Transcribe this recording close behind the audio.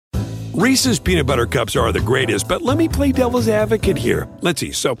Reese's peanut butter cups are the greatest, but let me play devil's advocate here. Let's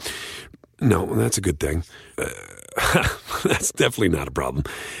see. So, no, that's a good thing. That's definitely not a problem.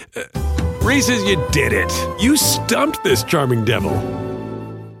 Reese's, you did it. You stumped this charming devil.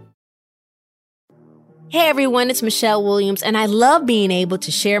 Hey everyone, it's Michelle Williams, and I love being able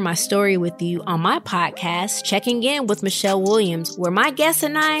to share my story with you on my podcast, Checking In with Michelle Williams, where my guests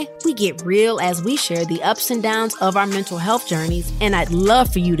and I, we get real as we share the ups and downs of our mental health journeys, and I'd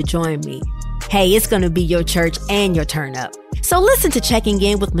love for you to join me. Hey, it's going to be your church and your turn up. So listen to Checking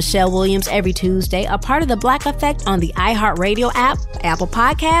In with Michelle Williams every Tuesday, a part of the Black Effect on the iHeartRadio app, Apple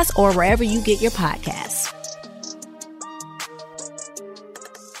Podcasts, or wherever you get your podcasts.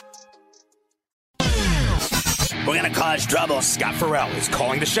 We're going to cause trouble. Scott Farrell is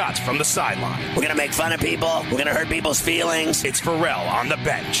calling the shots from the sideline. We're going to make fun of people. We're going to hurt people's feelings. It's Farrell on the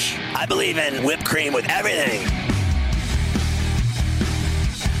bench. I believe in whipped cream with everything.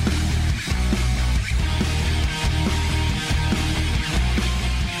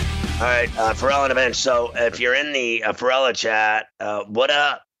 All right, Farrell on the bench. So if you're in the Farrella chat, what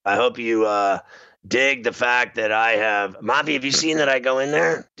up? I hope you dig the fact that I have... Mavi, have you seen that I go in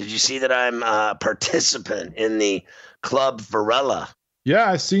there? Did you see that I'm a participant in the Club Farrella?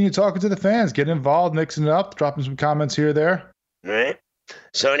 Yeah, I've seen you talking to the fans, getting involved, mixing it up, dropping some comments here or there. Right.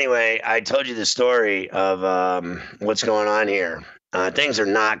 So anyway, I told you the story of what's going on here. Things are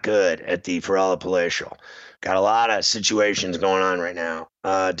not good at the Farrella Palatial. Got a lot of situations going on right now.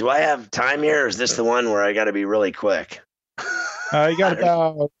 Do I have time here, or is this the one where I got to be really quick? You got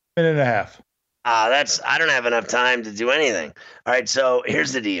about a minute and a half. I don't have enough time to do anything. All right, so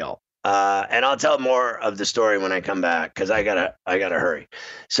here's the deal. And I'll tell more of the story when I come back because I gotta hurry.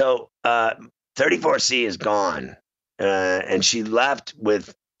 So 34C is gone, and she left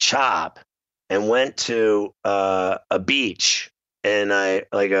with Chop and went to a beach in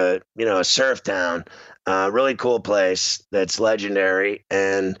a surf town, really cool place that's legendary,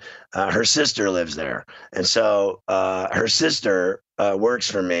 and her sister lives there, and so her sister works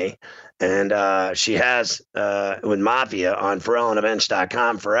for me. And she has with Mafia on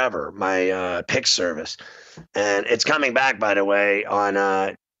FarrellOnTheBench.com forever, my pick service. And it's coming back, by the way, on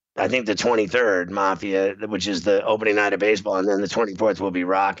I think the 23rd, Mafia, which is the opening night of baseball. And then the 24th will be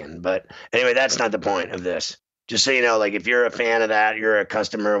rocking. But anyway, that's not the point of this. Just so you know, like if you're a fan of that, you're a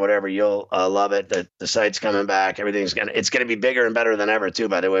customer or whatever, you'll love it. The site's coming back. It's going to be bigger and better than ever, too,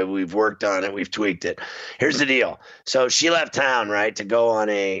 by the way. We've worked on it. We've tweaked it. Here's the deal. So she left town, right, to go on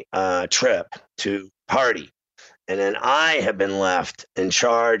a trip to party. And then I have been left in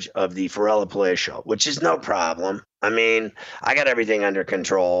charge of the Farrella Palatial, which is no problem. I mean, I got everything under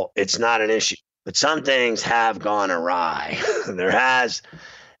control. It's not an issue. But some things have gone awry. There has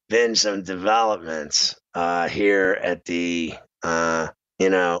been some developments here at the,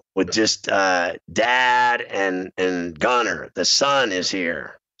 with just Dad and Gunner. The son is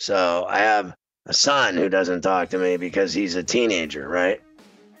here. So I have a son who doesn't talk to me because he's a teenager, right?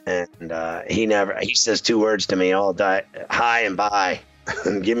 And he says two words to me all day, hi and bye,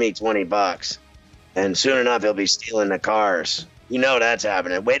 and give me $20. And soon enough, he'll be stealing the cars. You know that's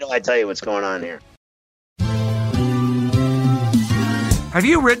happening. Wait till I tell you what's going on here. Have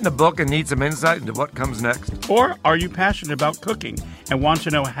you written a book and need some insight into what comes next? Or are you passionate about cooking and want to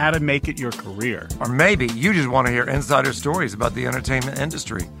know how to make it your career? Or maybe you just want to hear insider stories about the entertainment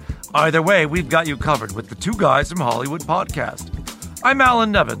industry. Either way, we've got you covered with the Two Guys from Hollywood podcast. I'm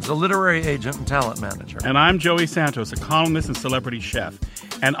Alan Nevins, a literary agent and talent manager. And I'm Joey Santos, a columnist and celebrity chef.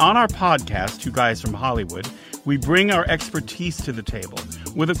 And on our podcast, Two Guys from Hollywood, we bring our expertise to the table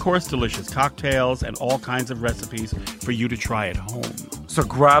with, of course, delicious cocktails and all kinds of recipes for you to try at home. So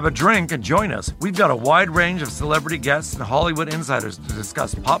grab a drink and join us. We've got a wide range of celebrity guests and Hollywood insiders to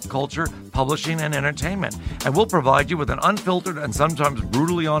discuss pop culture, publishing, and entertainment. And we'll provide you with an unfiltered and sometimes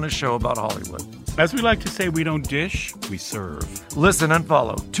brutally honest show about Hollywood. As we like to say, we don't dish, we serve. Listen and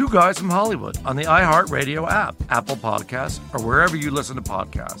follow Two Guys from Hollywood on the iHeartRadio app, Apple Podcasts, or wherever you listen to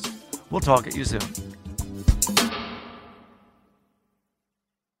podcasts. We'll talk at you soon.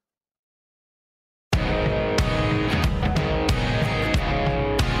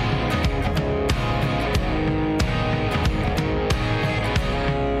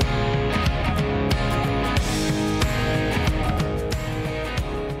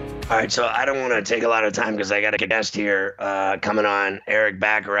 All right, so I don't want to take a lot of time because I got a guest here coming on, Eric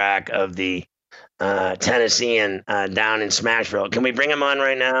Bacharach of the Tennessean down in Smashville. Can we bring him on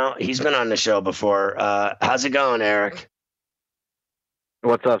right now? He's been on the show before. How's it going, Eric?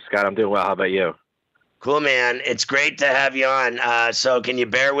 What's up, Scott? I'm doing well. How about you? Cool, man. It's great to have you on. So can you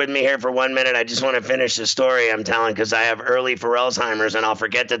bear with me here for 1 minute? I just want to finish the story I'm telling because I have early Alzheimer's, and I'll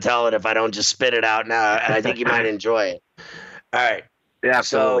forget to tell it if I don't just spit it out now. And I think you might enjoy it. All right. Yeah,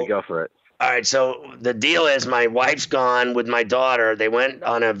 absolutely. Go for it. All right, so the deal is my wife's gone with my daughter. They went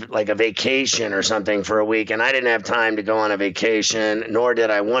on a vacation or something for a week, and I didn't have time to go on a vacation, nor did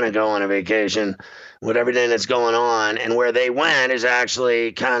I want to go on a vacation with everything that's going on. And where they went is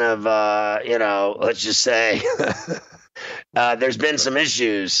actually kind of, let's just say there's been some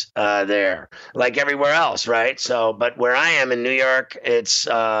issues there, like everywhere else, right? So, but where I am in New York, it's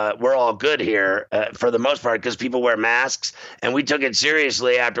we're all good here for the most part because people wear masks, and we took it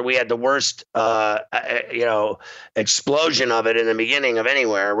seriously after we had the worst, explosion of it in the beginning of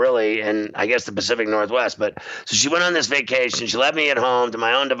anywhere, really, and I guess the Pacific Northwest. But so she went on this vacation. She left me at home to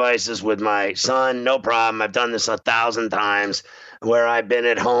my own devices with my son. No problem. I've done this 1,000 times. Where I've been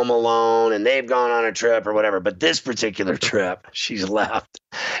at home alone and they've gone on a trip or whatever. But this particular trip, she's left.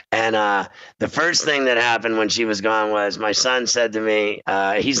 And the first thing that happened when she was gone was my son said to me,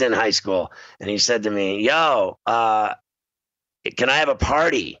 he's in high school, and he said to me, yo, can I have a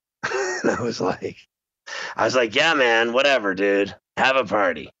party? And I was like, yeah, man, whatever, dude, have a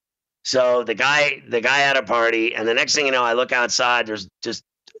party. So the guy had a party, and the next thing you know, I look outside, there's just,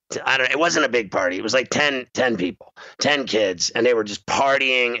 it wasn't a big party. It was like 10 people, 10 kids, and they were just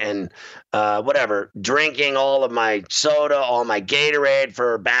partying and drinking all of my soda, all my Gatorade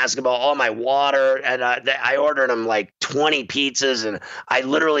for basketball, all my water. And I ordered them like 20 pizzas, and I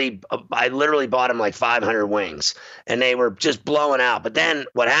literally bought them like 500 wings, and they were just blowing out. But then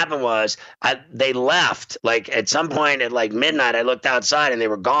what happened was they left. Like at some point at like midnight, I looked outside and they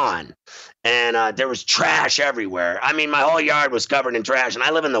were gone. And there was trash everywhere. I mean, my whole yard was covered in trash, and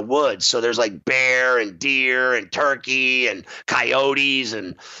I live in the woods. So there's like bear and deer and turkey and coyotes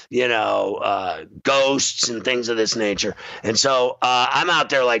and, ghosts and things of this nature. And so I'm out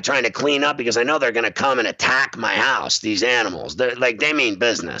there like trying to clean up because I know they're going to come and attack my house, these animals. They mean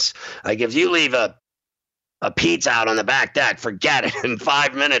business. Like if you leave a pizza out on the back deck, forget it. In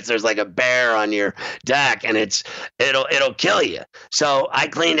 5 minutes, there's like a bear on your deck, and it'll kill you. So I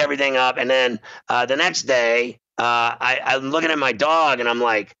cleaned everything up, and then the next day, I'm looking at my dog, and I'm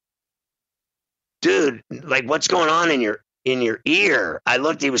like, dude, like what's going on in your ear? I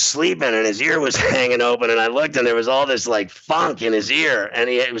looked, he was sleeping, and his ear was hanging open, and I looked, and there was all this like funk in his ear, and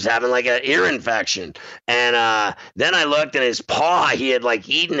he was having like an ear infection. And then I looked, and his paw, he had like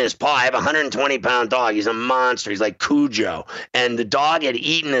eaten his paw. I have a 120-pound dog. He's a monster. He's like Cujo. And the dog had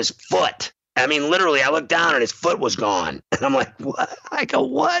eaten his foot. I mean, literally, I looked down and his foot was gone. And I'm like, what? I go,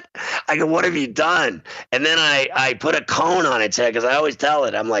 what? What have you done? And then I put a cone on its head because I always tell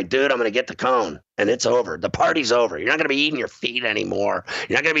it, I'm like, dude, I'm going to get the cone. And it's over. The party's over. You're not going to be eating your feet anymore.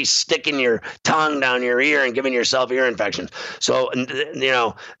 You're not going to be sticking your tongue down your ear and giving yourself ear infections. So,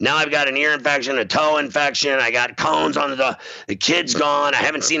 now I've got an ear infection, a toe infection. I got cones on the kid's gone. I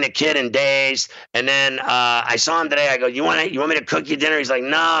haven't seen the kid in days. And then I saw him today. I go, you want me to cook you dinner? He's like,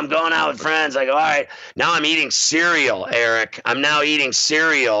 no, I'm going out with friends. I go, all right. Now I'm eating cereal, Eric. I'm now eating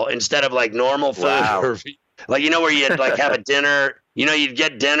cereal instead of like normal food. Wow. Like, where you'd like have a dinner, you'd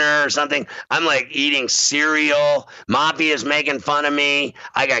get dinner or something. I'm like eating cereal. Moppy is making fun of me.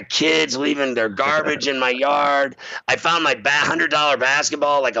 I got kids leaving their garbage in my yard. I found my $100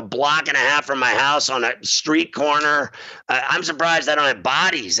 basketball like a block and a half from my house on a street corner. I'm surprised I don't have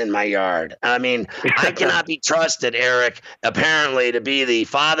bodies in my yard. I mean, I cannot be trusted, Eric, apparently, to be the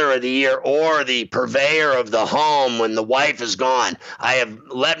father of the year or the purveyor of the home when the wife is gone. I have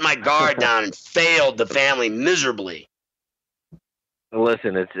let my guard down and failed the family miserably.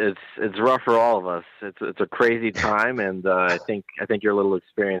 Listen, it's rough for all of us. It's a crazy time, and I think your little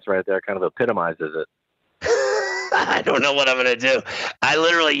experience right there kind of epitomizes it. I don't know what I'm gonna do. I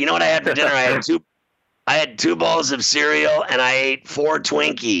literally, you know what I had for dinner? I had two bowls of cereal, and I ate 4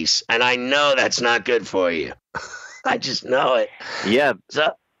 Twinkies, and I know that's not good for you. I just know it. Yeah.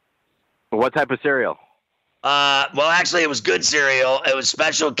 So, what type of cereal? Well, actually, it was good cereal. It was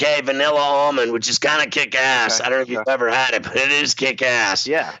Special K Vanilla Almond, which is kind of kick ass. Okay. I don't know if you've ever had it, but it is kick ass.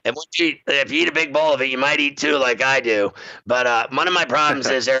 Yeah. And if you eat a big bowl of it, you might eat 2 like I do. But one of my problems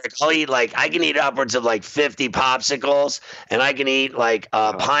is, Eric, I can eat upwards of like 50 popsicles, and I can eat like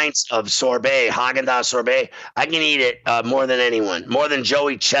pints of sorbet, Haagen-Dazs sorbet. I can eat it more than anyone, more than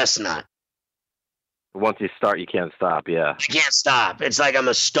Joey Chestnut. Once you start, you can't stop. Yeah, I can't stop. It's like I'm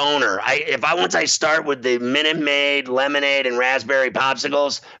a stoner. Once I start with the Minute Maid, lemonade, and raspberry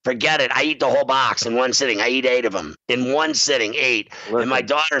popsicles, forget it. I eat the whole box in one sitting. I eat 8 of them in one sitting, 8. Listen. And my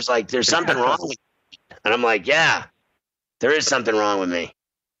daughter's like, "There's something wrong with me," and I'm like, "Yeah, there is something wrong with me."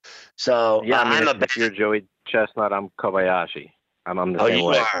 So Yeah, I'm a if you're Joey Chestnut, I'm Kobayashi. I'm the Oh, same you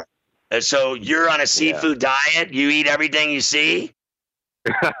way. are. So you're on a seafood diet? You eat everything you see?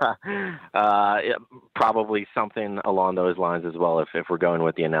 Yeah, probably something along those lines as well, if we're going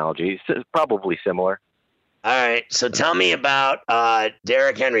with the analogy. It's probably similar. All right. So tell me about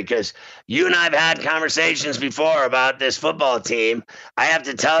Derrick Henry, because you and I have had conversations before about this football team. I have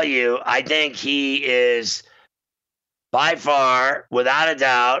to tell you, I think he is by far, without a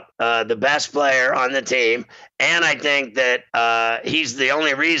doubt, the best player on the team. And I think that he's the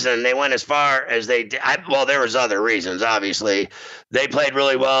only reason they went as far as they did. Well, there was other reasons, obviously. They played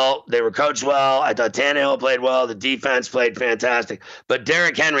really well. They were coached well. I thought Tannehill played well. The defense played fantastic. But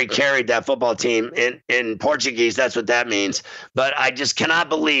Derrick Henry carried that football team. In Portuguese, that's what that means. But I just cannot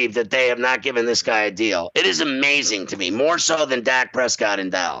believe that they have not given this guy a deal. It is amazing to me, more so than Dak Prescott in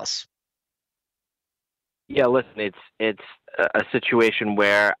Dallas. Yeah, listen, it's a situation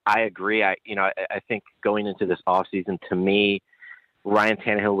where I agree. I think going into this offseason, to me, Ryan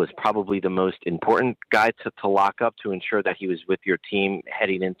Tannehill was probably the most important guy to lock up to ensure that he was with your team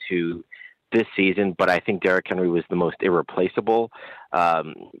heading into this season. But I think Derrick Henry was the most irreplaceable,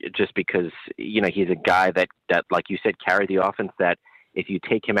 just because he's a guy that like you said, carried the offense. That if you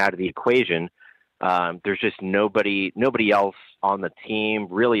take him out of the equation, there's just nobody else on the team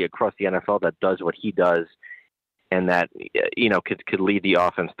really across the NFL that does what he does, and that could lead the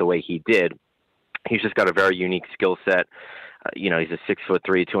offense the way he did. He's just got a very unique skill set. He's a 6'3",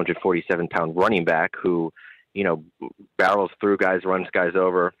 247-pound running back who, barrels through guys, runs guys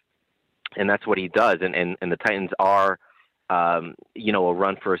over, and that's what he does. And the Titans are, a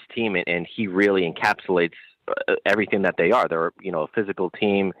run-first team, and he really encapsulates everything that they are. They're, a physical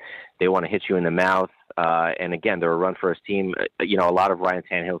team. They want to hit you in the mouth. And again, they're a run-first team. A lot of Ryan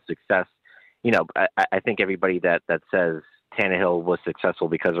Tannehill's success, I think everybody that says Tannehill was successful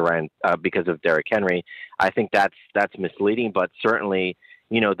because of Derrick Henry, I think that's misleading. But certainly,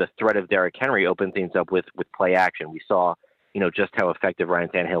 the threat of Derrick Henry opened things up with play action. We saw, just how effective Ryan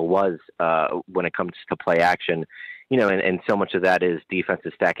Tannehill was when it comes to play action. And so much of that is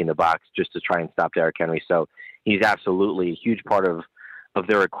defenses stacking the box just to try and stop Derrick Henry. So he's absolutely a huge part of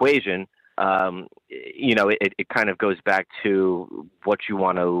their equation. It kind of goes back to what you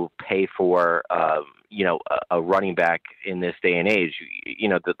want to pay for, a running back in this day and age.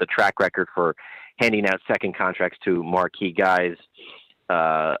 The track record for handing out second contracts to marquee guys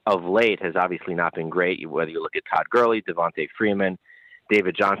of late has obviously not been great. Whether you look at Todd Gurley, Devontae Freeman,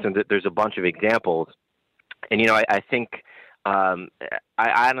 David Johnson, there's a bunch of examples. And, I think, I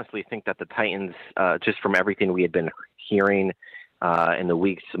honestly think that the Titans, just from everything we had been hearing in the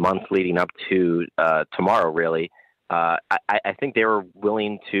weeks, months leading up to tomorrow, really, I think they were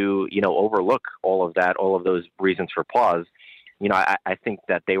willing to, overlook all of that, all of those reasons for pause. I think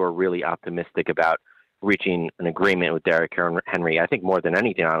that they were really optimistic about reaching an agreement with Derrick Henry. I think more than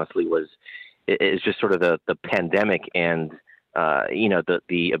anything, honestly, is just sort of the pandemic and,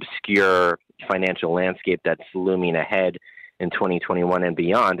 the obscure financial landscape that's looming ahead in 2021 and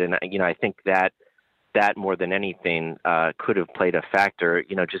beyond. And, I think that more than anything could have played a factor,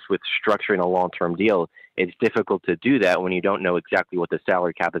 just with structuring a long-term deal. It's difficult to do that when you don't know exactly what the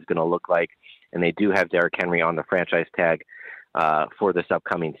salary cap is going to look like. And they do have Derrick Henry on the franchise tag for this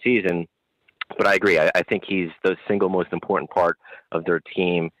upcoming season. But I agree. I think he's the single most important part of their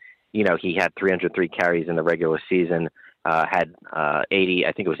team. He had 303 carries in the regular season, had 80,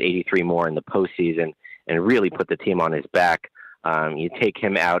 I think it was 83 more in the postseason, and really put the team on his back. You take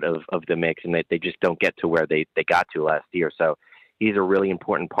him out of the mix, and they just don't get to where they got to last year. So he's a really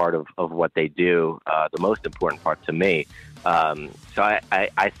important part of what they do, the most important part to me. So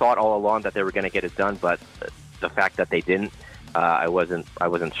I thought all along that they were going to get it done, but the fact that they didn't, I wasn't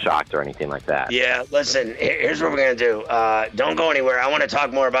shocked or anything like that. Yeah, listen, here's what we're going to do. Don't go anywhere. I want to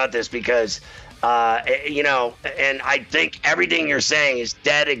talk more about this because, and I think everything you're saying is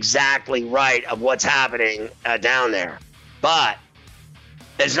dead exactly right of what's happening down there. But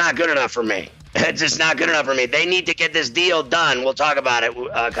it's not good enough for me. It's just not good enough for me. They need to get this deal done. We'll talk about it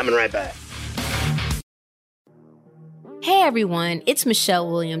coming right back. Hey everyone, it's Michelle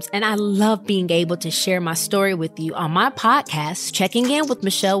Williams, and I love being able to share my story with you on my podcast, Checking In with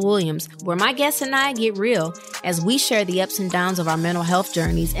Michelle Williams, where my guests and I get real as we share the ups and downs of our mental health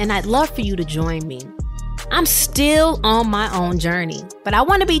journeys, and I'd love for you to join me. I'm still on my own journey, but I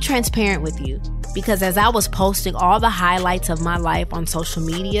want to be transparent with you because as I was posting all the highlights of my life on social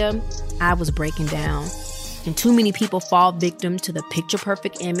media, I was breaking down. And too many people fall victim to the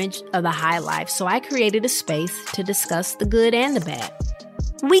picture-perfect image of the high life, so I created a space to discuss the good and the bad.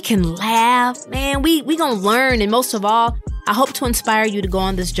 We can laugh, man. We gonna learn, and most of all, I hope to inspire you to go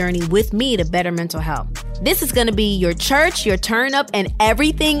on this journey with me to better mental health. This is going to be your church, your turn up, and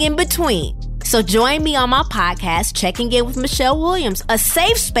everything in between. So join me on my podcast, Checking In with Michelle Williams, a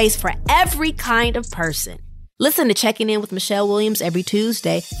safe space for every kind of person. Listen to Checking In with Michelle Williams every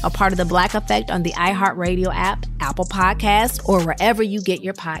Tuesday, a part of the Black Effect on the iHeartRadio app, Apple Podcasts, or wherever you get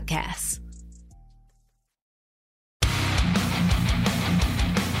your podcasts.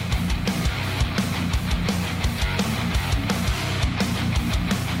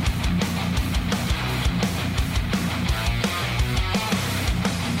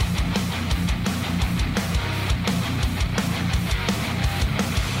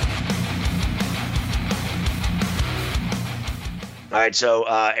 All right, so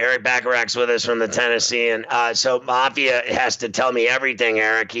Eric Bacharach's with us from the Tennessean. So Mafia has to tell me everything,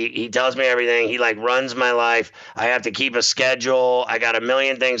 Eric. He tells me everything. He runs my life. I have to keep a schedule. I got a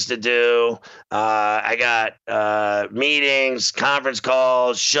million things to do. I got meetings, conference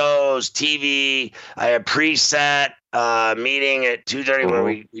calls, shows, TV. I have preset meeting at 2:30 where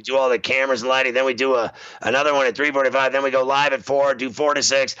we do all the cameras and lighting. Then we do another one at 3:45. Then we go live at 4, do 4 to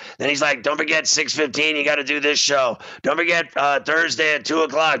 6. Then he's like, don't forget 6:15. You got to do this show. Don't forget Thursday at 2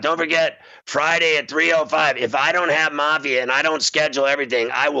 o'clock. Don't forget Friday at 3:05. If I don't have Mafia and I don't schedule everything,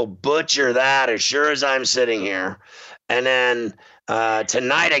 I will butcher that as sure as I'm sitting here. And then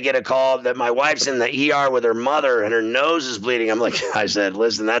tonight I get a call that my wife's in the ER with her mother and her nose is bleeding. I said,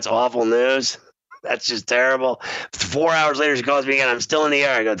 listen, that's awful news. That's just terrible. 4 hours later, she calls me again. I'm still in the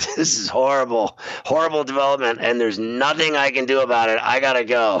air. I go, this is horrible, horrible development, and there's nothing I can do about it. I gotta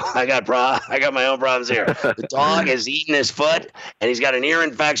go. I got my own problems here. The dog is eating his foot, and he's got an ear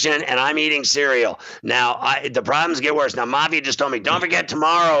infection, and I'm eating cereal. Now, the problems get worse. Now, Mafia just told me, don't forget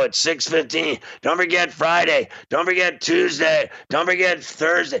tomorrow at 6:15. Don't forget Friday. Don't forget Tuesday. Don't forget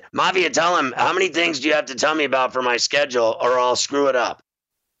Thursday. Mafia, tell him, how many things do you have to tell me about for my schedule, or I'll screw it up?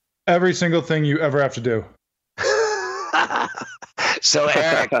 Every single thing you ever have to do. So,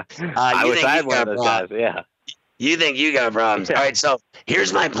 Eric, I wish I had one of those guys. Yeah. You think you got problems. All right, so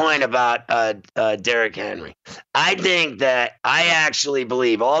here's my point about Derrick Henry. I think that I actually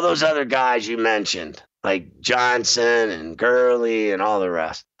believe all those other guys you mentioned, like Johnson and Gurley and all the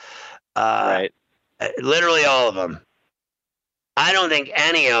rest, right? Literally all of them. I don't think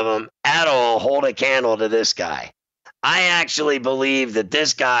any of them at all hold a candle to this guy. I actually believe that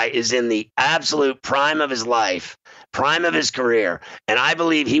this guy is in the absolute prime of his life, prime of his career, and I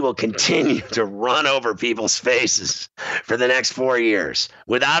believe he will continue to run over people's faces for the next 4 years.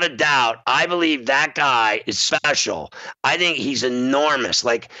 Without a doubt, I believe that guy is special. I think he's enormous.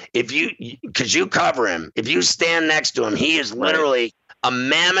 Because you cover him, if you stand next to him, he is literally a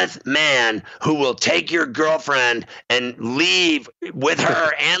mammoth man who will take your girlfriend and leave with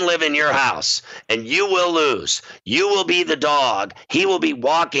her and live in your house. And you will lose. You will be the dog. He will be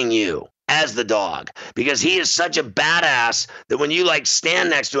walking you as the dog because he is such a badass that when you stand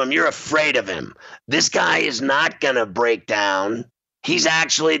next to him, you're afraid of him. This guy is not going to break down. He's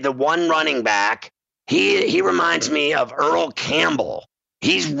actually the one running back. He reminds me of Earl Campbell.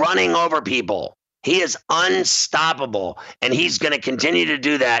 He's running over people. He is unstoppable, and he's going to continue to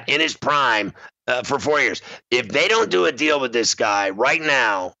do that in his prime for 4 years. If they don't do a deal with this guy right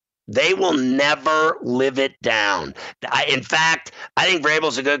now, they will never live it down. In fact, I think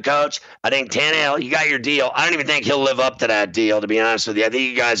Vrabel's a good coach. I think Tannehill, you got your deal. I don't even think he'll live up to that deal, to be honest with you. I think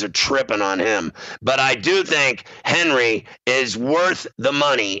you guys are tripping on him. But I do think Henry is worth the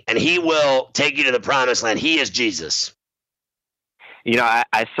money, and he will take you to the promised land. He is Jesus. You know,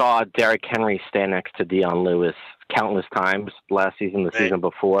 I saw Derrick Henry stand next to Dion Lewis countless times last season, the season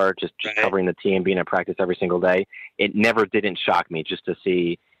before, just covering the team, being at practice every single day. It never didn't shock me just to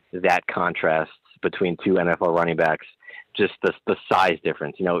see that contrast between two NFL running backs, just the size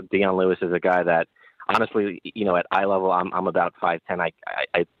difference. You know, Dion Lewis is a guy that, honestly, you know, at eye level, I'm about 5'10".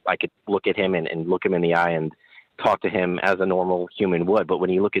 I could look at him and look him in the eye and talk to him as a normal human would. But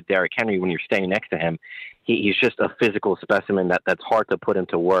when you look at Derrick Henry, when you're standing next to him, he's just a physical specimen that's hard to put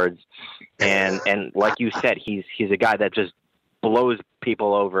into words. And like you said, he's a guy that just blows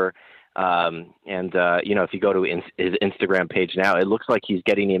people over. You know, if you go to his Instagram page now, it looks like he's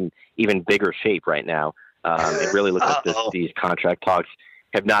getting in even bigger shape right now. It really looks like these contract talks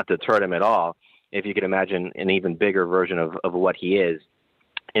have not deterred him at all. If you could imagine an even bigger version of what he is.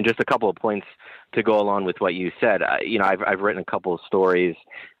 And just a couple of points to go along with what you said. You know, I've written a couple of stories,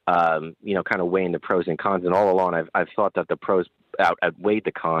 you know, kind of weighing the pros and cons. And all along, I've thought that the pros outweighed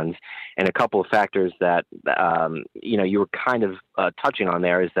the cons. And a couple of factors that, you know, you were kind of touching on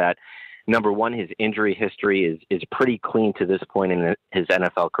there is that, number one, his injury history is pretty clean to this point in his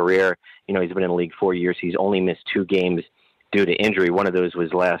NFL career. You know, he's been in the league 4 years. He's only missed 2 games due to injury. One of those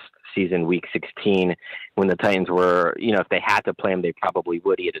was last season, week 16, when the Titans were, if they had to play him, they probably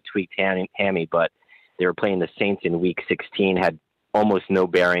would. He had a tweaked hammy, but they were playing the Saints in week 16, had almost no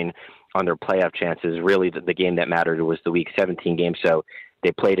bearing on their playoff chances. Really, the game that mattered was the week 17 game. So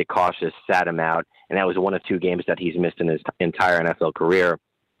they played it cautious, sat him out, and that was one of two games that he's missed in his entire NFL career.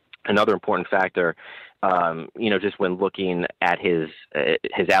 Another important factor, just when looking at his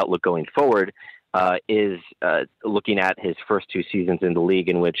outlook going forward, is looking at his first two seasons in the league,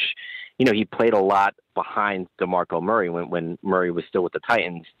 in which, he played a lot behind DeMarco Murray when Murray was still with the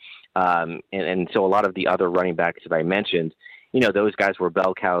Titans. And so a lot of the other running backs that I mentioned, those guys were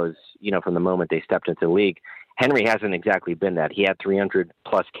bell cows, from the moment they stepped into the league. Henry hasn't exactly been that. He had 300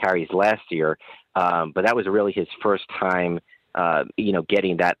 plus carries last year, but that was really his first time,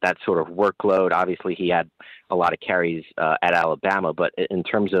 getting that sort of workload. Obviously, he had a lot of carries at Alabama, but in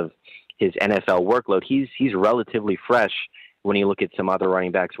terms of his NFL workload, he's relatively fresh when you look at some other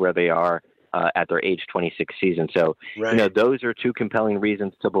running backs where they are at their age 26 season. So, right. Those are two compelling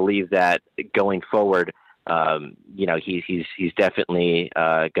reasons to believe that going forward, he's definitely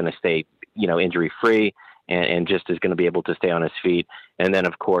going to stay, injury free and just is going to be able to stay on his feet. And then,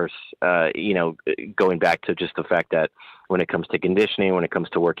 of course, going back to just the fact that when it comes to conditioning, when it comes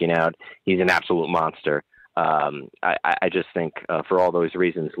to working out, he's an absolute monster. I just think for all those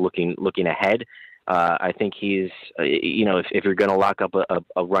reasons, looking ahead, I think he's, if you're going to lock up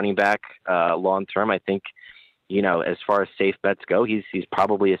a running back long term, I think, as far as safe bets go, he's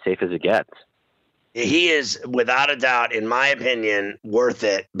probably as safe as it gets. He is, without a doubt, in my opinion, worth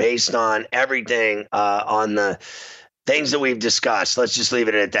it based on everything on the things that we've discussed. Let's just leave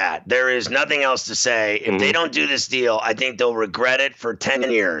it at that. There is nothing else to say. If they don't do this deal, I think they'll regret it for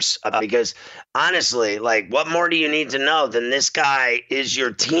 10 years because honestly, what more do you need to know than this guy is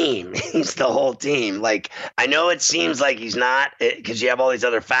your team? He's the whole team. I know it seems like he's not because you have all these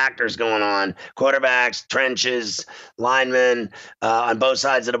other factors going on, quarterbacks, trenches, linemen on both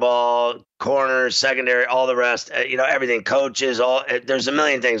sides of the ball, corners, secondary, all the rest, everything, coaches, there's a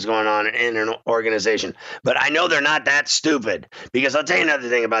million things going on in an organization. But I know they're not that stupid because I'll tell you another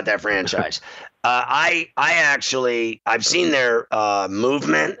thing about that franchise. I've seen their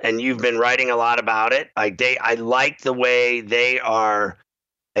movement, and you've been writing a lot about it. I like the way they are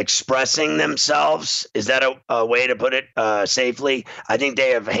expressing themselves. Is that a way to put it safely? I think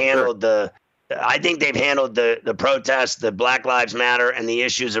they have handled they've handled the protests, the Black Lives Matter, and the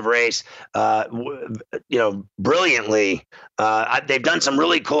issues of race, brilliantly. They've done some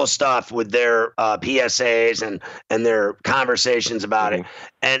really cool stuff with their PSAs and their conversations about it.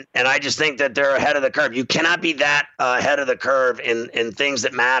 And I just think that they're ahead of the curve. You cannot be that ahead of the curve in things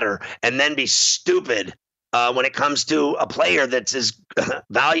that matter and then be stupid when it comes to a player that's as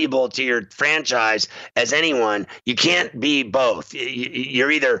valuable to your franchise as anyone. You can't be both.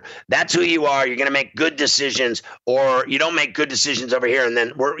 You're either that's who you are, you're going to make good decisions, or you don't make good decisions over here, and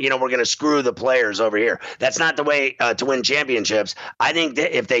then we're going to screw the players over here. That's not the way to win championships. I think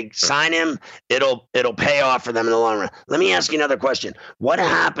that if they sign him, it'll pay off for them in the long run. Let me ask you another question. What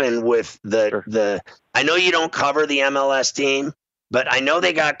happened with the I know you don't cover the MLS team, but I know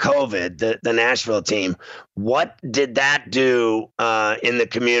they got COVID, the Nashville team. What did that do in the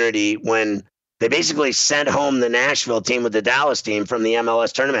community when they basically sent home the Nashville team with the Dallas team from the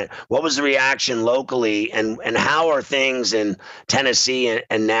MLS tournament? What was the reaction locally, and how are things in Tennessee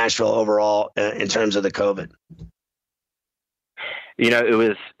and Nashville overall in terms of the COVID? It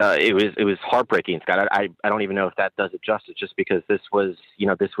was heartbreaking, Scott. I don't even know if that does it justice, just because this was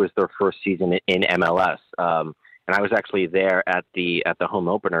their first season in MLS. And I was actually there at the home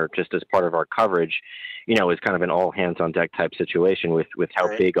opener just as part of our coverage. It was kind of an all hands on deck type situation with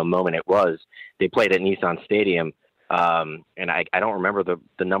how big a moment it was. They played at Nissan Stadium, and I don't remember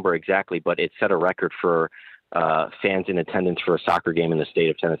the number exactly, but it set a record for fans in attendance for a soccer game in the state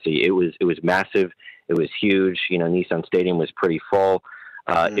of Tennessee. It was massive. It was huge. Nissan Stadium was pretty full.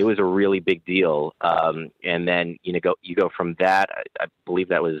 It was a really big deal. And then you go from that. I believe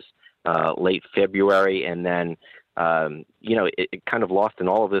that was late February, and then it kind of lost in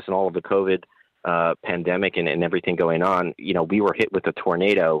all of this and all of the COVID pandemic and everything going on. We were hit with a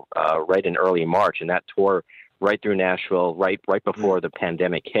tornado right in early March, and that tore right through Nashville right before the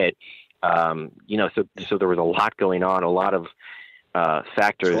pandemic hit. So there was a lot going on, a lot of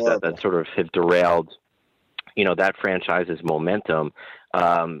factors that sort of have derailed that franchise's momentum.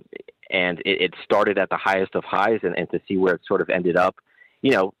 And it started at the highest of highs, and to see where it sort of ended up.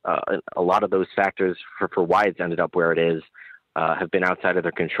 A lot of those factors for why it's ended up where it is have been outside of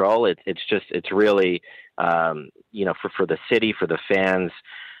their control. It's really, for the city, for the fans,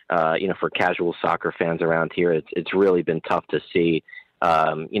 for casual soccer fans around here, it's really been tough to see,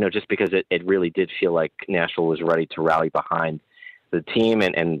 just because it really did feel like Nashville was ready to rally behind the team,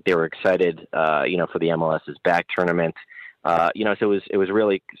 and they were excited, for the MLS's back tournament. So it was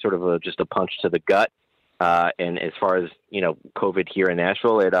really sort of just a punch to the gut. And as far as, COVID here in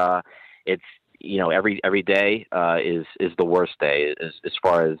Nashville, it's, every day is the worst day as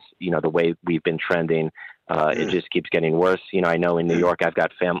far as, the way we've been trending. It just keeps getting worse. I know in New York, I've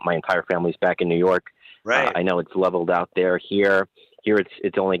got my entire family's back in New York. Right. I know it's leveled out there. Here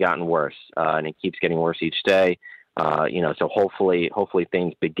it's only gotten worse, and it keeps getting worse each day. So hopefully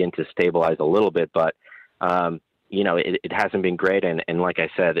things begin to stabilize a little bit, but, it hasn't been great. And like I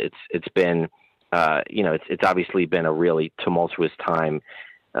said, it's been, it's obviously been a really tumultuous time,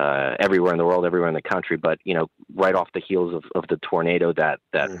 everywhere in the world, everywhere in the country, but, right off the heels of the tornado that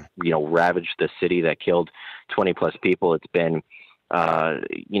ravaged the city, that killed 20 plus people. It's been,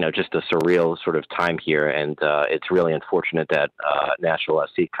 just a surreal sort of time here. And, it's really unfortunate that, Nashville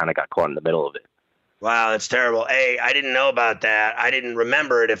SC kind of got caught in the middle of it. Wow, that's terrible. Hey, I didn't know about that. I didn't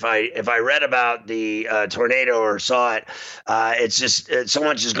remember it. If I read about the tornado or saw it, it's just so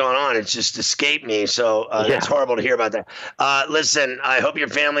much has gone on. It's just escaped me. So It's horrible to hear about that. Listen, I hope your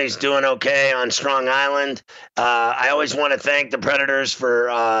family's doing okay on Strong Island. I always want to thank the Predators for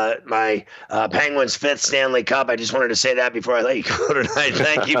my Penguins' 5th Stanley Cup. I just wanted to say that before I let you go tonight.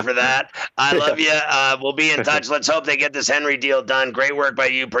 Thank you for that. I love you. We'll be in touch. Let's hope they get this Henry deal done. Great work by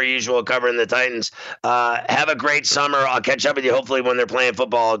you, per usual, covering the Titans. Have a great summer. I'll catch up with you hopefully when they're playing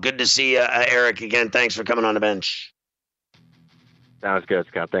football. Good to see you, Eric. Again, thanks for coming on the bench. Sounds good,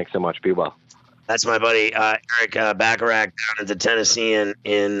 Scott. Thanks so much. Be well. That's my buddy Eric Bacharach down at the Tennessee in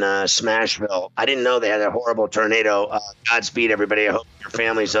Smashville. I didn't know they had a horrible tornado. Godspeed, everybody. I hope your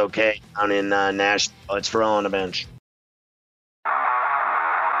family's okay down in Nashville. It's Ferrall on the bench.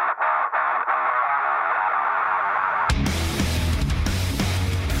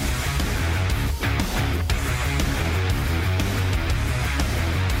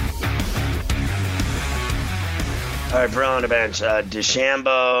 All right, Ferrall on the bench.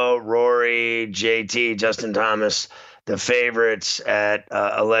 DeChambeau, Rory, JT, Justin Thomas, the favorites at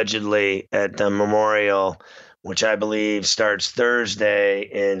allegedly at the Memorial, which I believe starts Thursday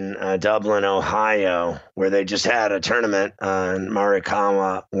in Dublin, Ohio, where they just had a tournament.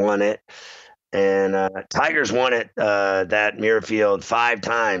 Morikawa won it. And Tigers won it, that Muirfield, 5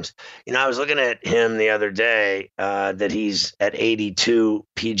 times. I was looking at him the other day, that he's at 82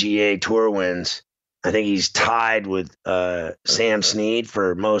 PGA Tour wins. I think he's tied with Sam Snead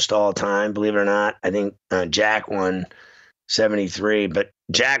for most all time, believe it or not. I think Jack won 73, but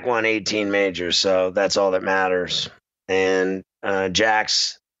Jack won 18 majors, so that's all that matters. And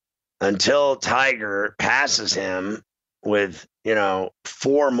Jack's, until Tiger passes him with,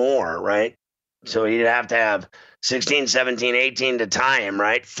 4 more, right? So he'd have to have 16, 17, 18 to tie him,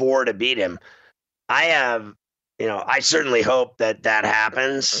 right? 4 to beat him. I certainly hope that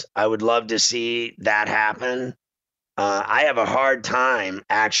happens. I would love to see that happen. I have a hard time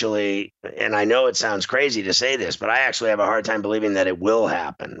actually, and I know it sounds crazy to say this, but I actually have a hard time believing that it will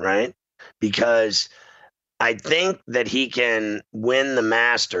happen, right? Because I think that he can win the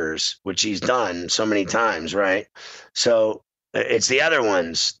Masters, which he's done so many times, right? So it's the other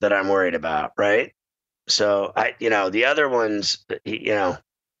ones that I'm worried about, right? So the other ones,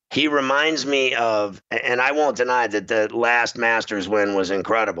 he reminds me of, and I won't deny that the last Masters win was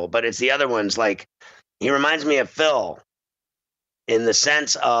incredible, but it's the other ones. Like, he reminds me of Phil in the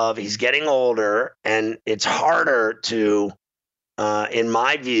sense of he's getting older, and it's harder to, in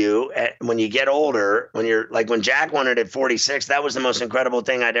my view, when you get older, when Jack won it at 46, that was the most incredible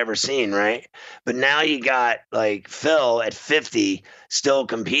thing I'd ever seen, right? But now you got like Phil at 50 still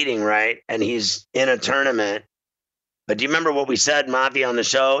competing, right? And he's in a tournament. But do you remember what we said, Mavi, on the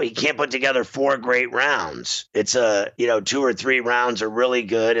show? He can't put together 4 great rounds. It's 2 or 3 rounds are really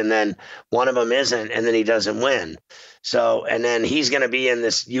good, and then one of them isn't, and then he doesn't win. So, and then he's going to be in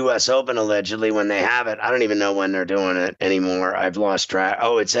this U.S. Open allegedly when they have it. I don't even know when they're doing it anymore. I've lost track.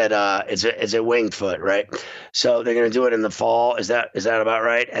 Oh, it's at Winged Foot, right? So they're going to do it in the fall. Is that about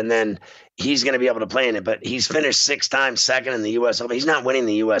right? And then he's going to be able to play in it. But he's finished 6 times second in the U.S. Open. He's not winning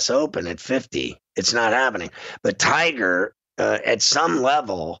the U.S. Open at 50. It's not happening. But Tiger, at some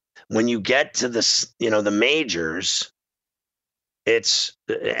level, when you get to the majors, it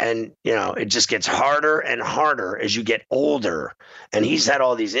just gets harder and harder as you get older. And he's had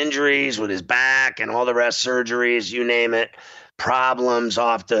all these injuries with his back and all the rest, surgeries, you name it, problems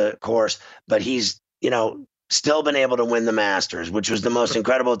off the course. But he's, still been able to win the Masters, which was the most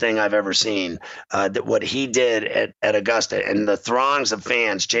incredible thing I've ever seen. That what he did at Augusta and the throngs of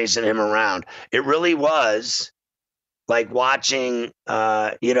fans chasing him around. It really was like watching,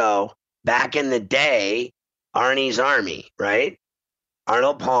 back in the day, Arnie's Army, right?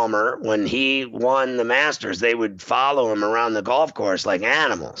 Arnold Palmer, when he won the Masters, they would follow him around the golf course like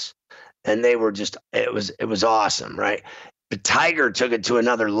animals. And they were just, it was awesome, right? But Tiger took it to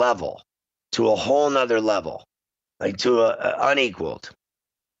another level, to a whole nother level, like to a unequaled.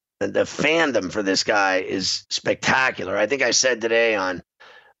 And the fandom for this guy is spectacular. I think I said today on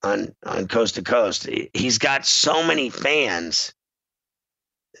Coast to Coast, he's got so many fans,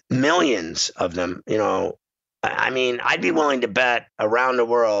 millions of them, I mean, I'd be willing to bet around the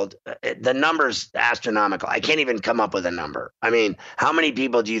world, the number's astronomical. I can't even come up with a number. I mean, how many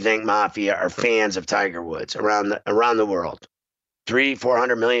people do you think, Mafia, are fans of Tiger Woods around the world?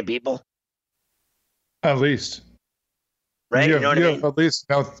 300-400 million people? At least. Right? You know what I mean? At least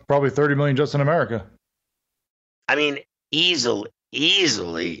probably 30 million just in America. I mean, easily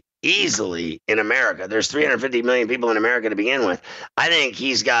in America. There's 350 million people in America to begin with. I think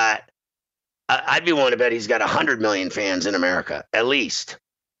he's got, I'd be willing to bet he's got 100 million fans in America, at least.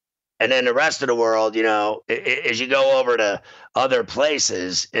 And then the rest of the world, as you go over to other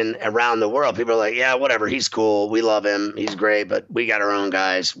places around the world, people are like, yeah, whatever. He's cool. We love him. He's great. But we got our own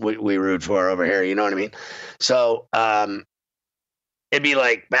guys we root for over here. You know what I mean? So it'd be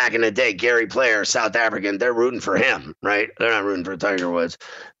like back in the day, Gary Player, South African, they're rooting for him, right? They're not rooting for Tiger Woods.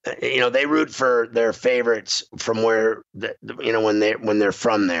 They root for their favorites from where, when they're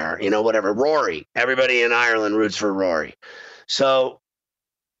from there, whatever. Rory, everybody in Ireland roots for Rory. So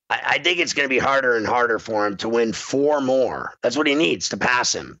I think it's going to be harder and harder for him to win 4 more. That's what he needs to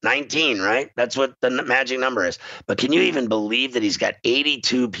pass him. 19, right? That's what the magic number is. But can you even believe that he's got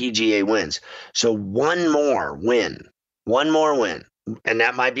 82 PGA wins? So one more win, and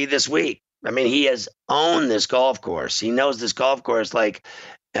that might be this week. I mean, he has owned this golf course. He knows this golf course like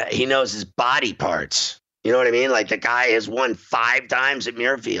he knows his body parts. You know what I mean? Like the guy has won 5 times at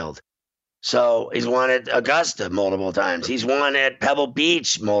Muirfield. So he's won at Augusta multiple times. He's won at Pebble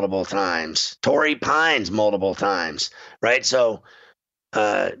Beach multiple times. Torrey Pines multiple times, right? So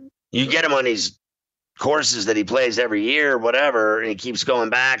you get him on these courses that he plays every year, whatever, and he keeps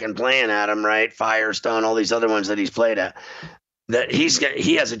going back and playing at them, right? Firestone, all these other ones that he's played at. That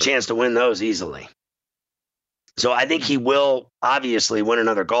he has a chance to win those easily. So I think he will obviously win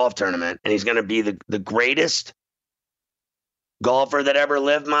another golf tournament, and he's going to be the greatest golfer that ever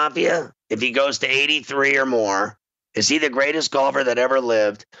lived, Mafia. If he goes to 83 or more, is he the greatest golfer that ever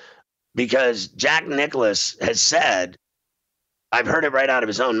lived? Because Jack Nicklaus has said, I've heard it right out of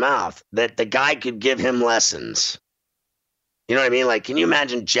his own mouth, that the guy could give him lessons. You know what I mean? Like, can you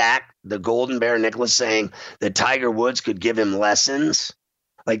imagine Jack, the Golden Bear Nicklaus, saying that Tiger Woods could give him lessons?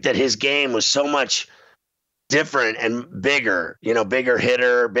 Like that his game was so much different and bigger, bigger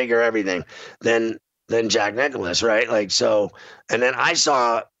hitter, bigger everything than Jack Nicklaus, right? Like, so, and then I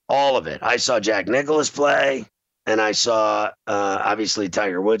saw all of it. I saw Jack Nicklaus play, and I saw, obviously,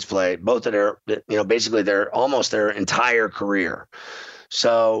 Tiger Woods play, both of their, basically almost their entire career.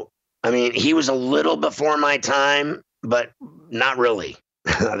 So, I mean, he was a little before my time, but not really.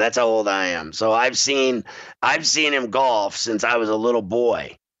 That's how old I am. So I've seen him golf since I was a little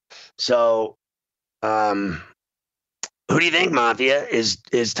boy. So, who do you think, Mafia,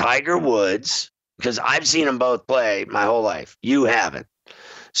 is Tiger Woods? Because I've seen them both play my whole life. You haven't.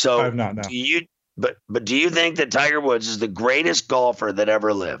 So I have not, no. Do you think that Tiger Woods is the greatest golfer that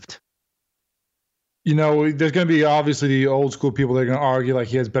ever lived? There's going to be obviously the old school people that are going to argue like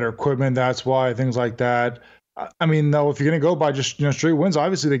he has better equipment. That's why, things like that. I mean, no, if you're going to go by just straight wins,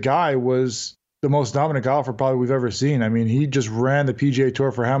 obviously the guy was the most dominant golfer probably we've ever seen. I mean, he just ran the PGA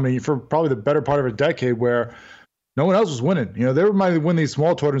Tour for probably the better part of a decade where no one else was winning. They might win these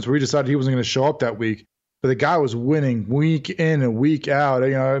small tournaments where he decided he wasn't going to show up that week. But the guy was winning week in and week out.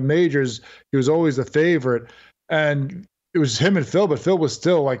 At majors, he was always the favorite. And it was him and Phil, but Phil was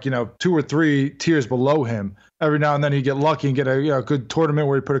still like, 2 or 3 tiers below him. Every now and then he'd get lucky and get a good tournament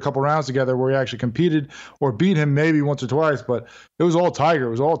where he put a couple rounds together where he actually competed or beat him maybe once or twice. But it was all Tiger.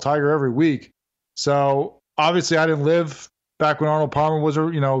 It was all Tiger every week. So obviously I didn't live back when Arnold Palmer was,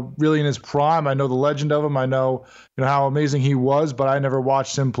 really in his prime. I know the legend of him. I know, how amazing he was, but I never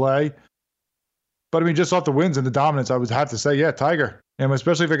watched him play. But I mean, just off the wins and the dominance, I would have to say, yeah, Tiger. And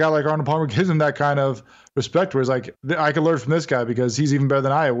especially if a guy like Arnold Palmer gives him that kind of respect where it's like, I can learn from this guy because he's even better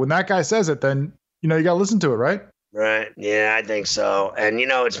than I am. When that guy says it, then, you got to listen to it, right? Right. Yeah, I think so. And,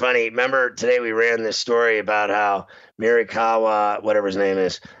 it's funny. Remember today we ran this story about how Morikawa, whatever his name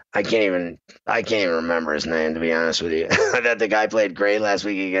is, I can't even remember his name, to be honest with you. I thought the guy played great last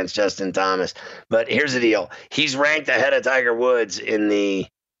week against Justin Thomas. But here's the deal. He's ranked ahead of Tiger Woods in the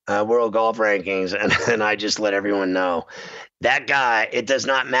world golf rankings, and I just let everyone know. That guy, it does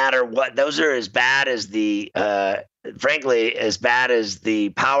not matter what, those are as bad as the frankly, as bad as the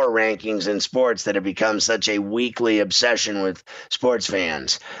power rankings in sports that have become such a weekly obsession with sports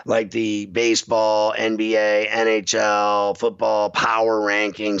fans, like the baseball, NBA, NHL, football power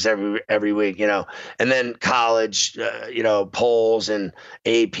rankings every week, and then college, polls and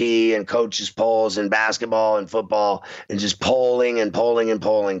AP and coaches polls and basketball and football and just polling in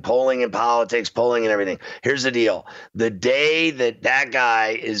politics, polling and everything. Here's the deal. The day that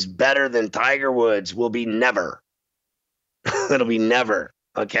guy is better than Tiger Woods will be never. It'll be never.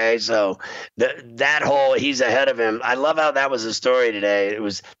 Okay, so that whole he's ahead of him. I love how that was a story today.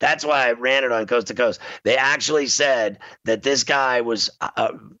 That's why I ran it on Coast to Coast. They actually said that this guy was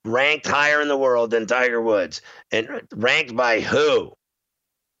ranked higher in the world than Tiger Woods, and ranked by who?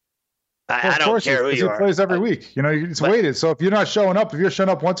 I don't care who you are. He plays every week. It's weighted. So if you're not showing up, if you're showing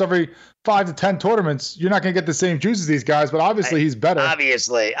up once every 5 to 10 tournaments, you're not going to get the same juice as these guys. But obviously, he's better.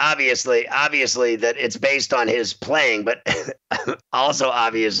 Obviously, that it's based on his playing. But also,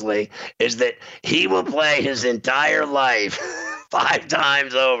 obviously, is that he will play his entire life 5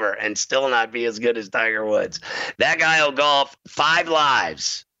 times over and still not be as good as Tiger Woods. That guy will golf 5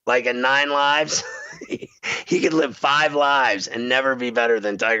 lives, like in 9 lives. He could live 5 lives and never be better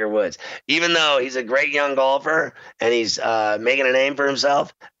than Tiger Woods. Even though he's a great young golfer and he's making a name for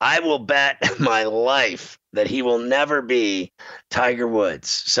himself, I will bet my life that he will never be Tiger Woods.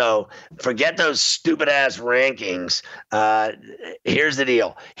 So forget those stupid ass rankings. Here's the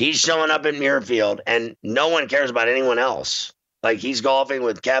deal. He's showing up at Muirfield and no one cares about anyone else. Like he's golfing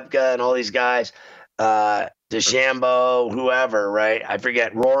with Koepka and all these guys. DeChambeau, whoever, right? I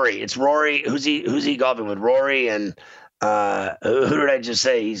forget. Rory. It's Rory. Who's he golfing with? Rory and who did I just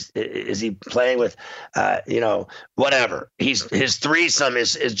say? Is he playing with? Whatever. His threesome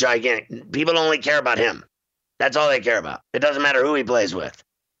is gigantic. People only care about him. That's all they care about. It doesn't matter who he plays with.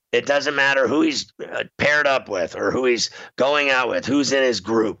 It doesn't matter who he's paired up with or who he's going out with, who's in his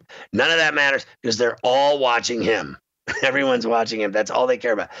group. None of that matters because they're all watching him. Everyone's watching him. That's all they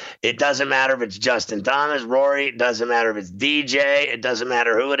care about. It doesn't matter if it's Justin Thomas, Rory. It doesn't matter if it's DJ. It doesn't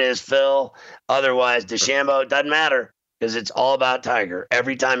matter who it is, Phil. Otherwise, DeChambeau. It doesn't matter because it's all about Tiger.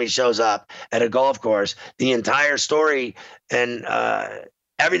 Every time he shows up at a golf course, the entire story and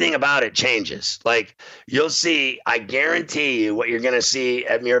everything about it changes. Like you'll see, I guarantee you what you're going to see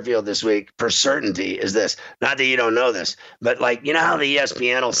at Muirfield this week for certainty is this. Not that you don't know this, but like, how the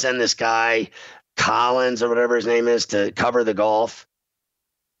ESPN will send this guy Collins or whatever his name is to cover the golf.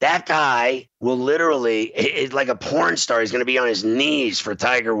 That guy will literally, it's like a porn star. He's going to be on his knees for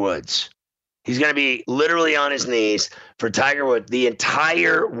Tiger Woods. He's going to be literally on his knees for Tiger Woods the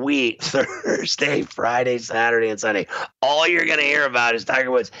entire week, Thursday, Friday, Saturday, and Sunday. All you're going to hear about is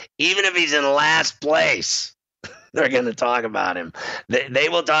Tiger Woods. Even if he's in last place, they're going to talk about him. They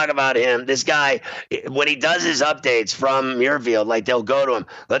will talk about him. This guy, when he does his updates from Muirfield, like they'll go to him.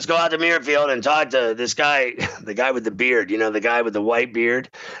 Let's go out to Muirfield and talk to this guy, the guy with the beard, the guy with the white beard.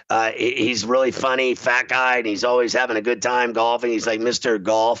 He's really funny, fat guy, and he's always having a good time golfing. He's like Mr.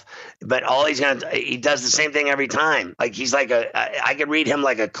 Golf. But he does the same thing every time. Like he's like I could read him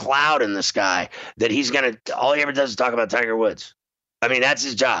like a cloud in the sky that all he ever does is talk about Tiger Woods. I mean, that's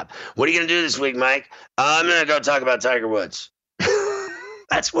his job. What are you going to do this week, Mike? I'm going to go talk about Tiger Woods.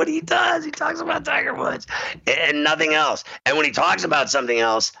 That's what he does. He talks about Tiger Woods and nothing else. And when he talks about something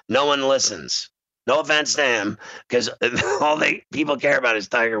else, no one listens. No offense to him, because all people care about is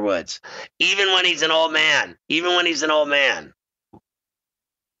Tiger Woods. Even when he's an old man.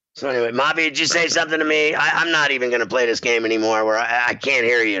 So anyway, Mafia, did you say something to me? I'm not even going to play this game anymore where I can't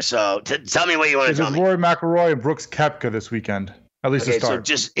hear you. So tell me what you want to tell me. Rory McIlroy and Brooks Koepka this weekend. At least to start. So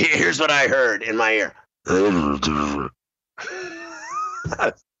just here's what I heard in my ear. Do you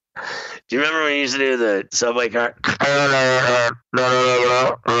remember when you used to do the subway car?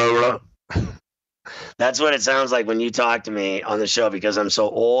 That's what it sounds like when you talk to me on the show because I'm so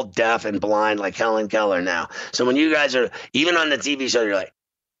old, deaf, and blind like Helen Keller now. So when you guys are, even on the TV show, you're like,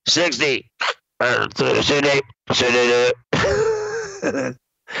 60. Did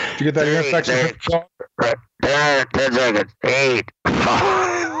you get that ear infection? 10 seconds. 8.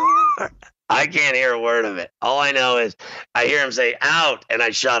 I can't hear a word of it. All I know is I hear him say out and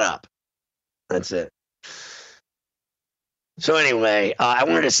I shut up. That's it. So anyway, I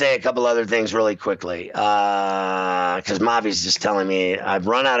wanted to say a couple other things really quickly because Mavi's just telling me I've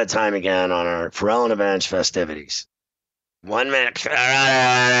run out of time again on our Pharrell and Avenge festivities. 1 minute.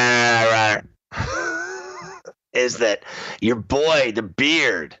 Is that your boy, the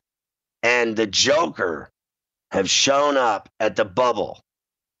Beard, and the Joker have shown up at the bubble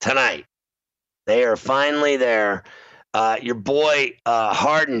tonight. They are finally there. Your boy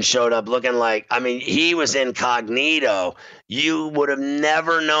Harden showed up looking like, I mean, he was incognito. You would have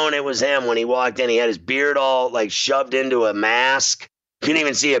never known it was him when he walked in. He had his beard all like shoved into a mask. Couldn't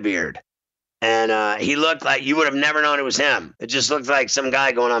even see a beard. And he looked like you would have never known it was him. It just looked like some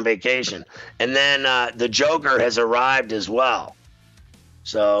guy going on vacation. And then the Joker has arrived as well.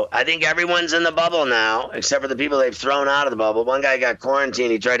 So I think everyone's in the bubble now, except for the people they've thrown out of the bubble. One guy got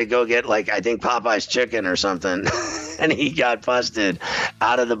quarantined. He tried to go get, like, I think Popeye's chicken or something, and he got busted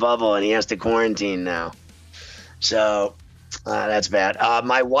out of the bubble, and he has to quarantine now. So that's bad.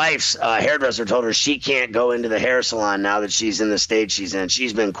 My wife's hairdresser told her she can't go into the hair salon now that she's in the state she's in.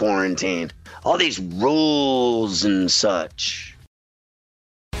 She's been quarantined. All these rules and such.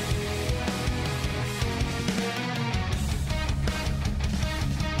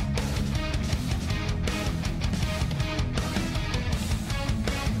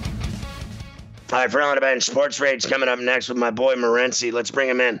 All right, Ferland Bench, Sports Rage coming up next with my boy Morency. Let's bring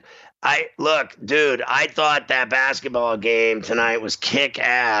him in. Dude, I thought that basketball game tonight was kick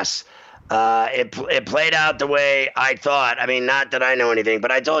ass. It played out the way I thought. I mean, not that I know anything,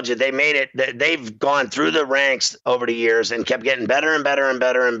 but I told you they made it. They've gone through the ranks over the years and kept getting better and better and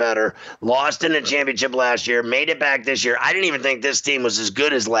better and better. Lost in the championship last year, made it back this year. I didn't even think this team was as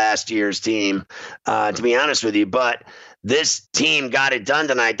good as last year's team, to be honest with you, but this team got it done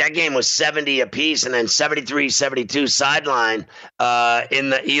tonight. That game was 70 apiece and then 73-72 sideline in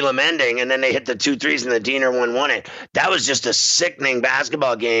the Elam ending, and then they hit the 2 threes and the Diener one won it. That was just a sickening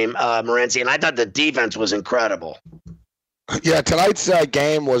basketball game, Morency, and I thought the defense was incredible. Yeah, tonight's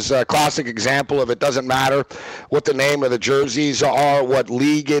game was a classic example of it doesn't matter what the name of the jerseys are, what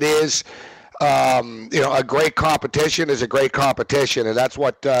league it is. A great competition is a great competition, and that's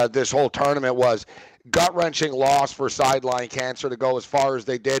what this whole tournament was. Gut-wrenching loss for Sideline Cancer to go as far as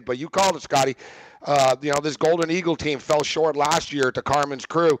they did. But you called it, Scotty. This Golden Eagle team fell short last year to Carmen's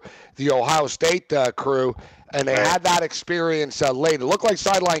crew, the Ohio State crew, and they had that experience late. It looked like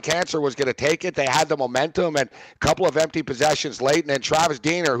Sideline Cancer was going to take it. They had the momentum and a couple of empty possessions late. And then Travis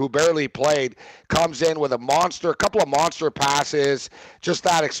Diener, who barely played, comes in with a couple of monster passes, just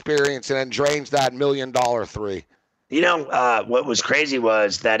that experience, and then drains that $1 million three. You know, what was crazy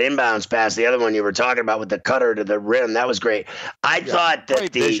was that inbounds pass, the other one you were talking about with the cutter to the rim. That was great. I thought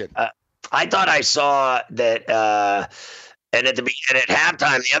I saw that and at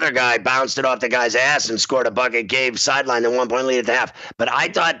halftime, the other guy bounced it off the guy's ass and scored a bucket, gave Sideline the 1-point lead at the half. But I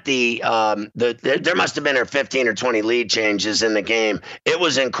thought there must have been 15 or 20 lead changes in the game. It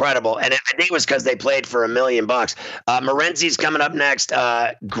was incredible. And I think it was because they played for $1 million. Morency's coming up next.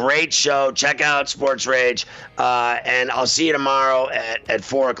 Great show. Check out Sports Rage. And I'll see you tomorrow at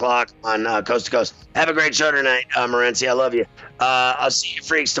 4 o'clock on Coast to Coast. Have a great show tonight, Morency. I love you. I'll see you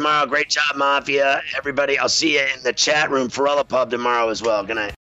freaks tomorrow. Great job, Mafia. Everybody, I'll see you in the chat room, Ferrella Pub tomorrow as well. Good night.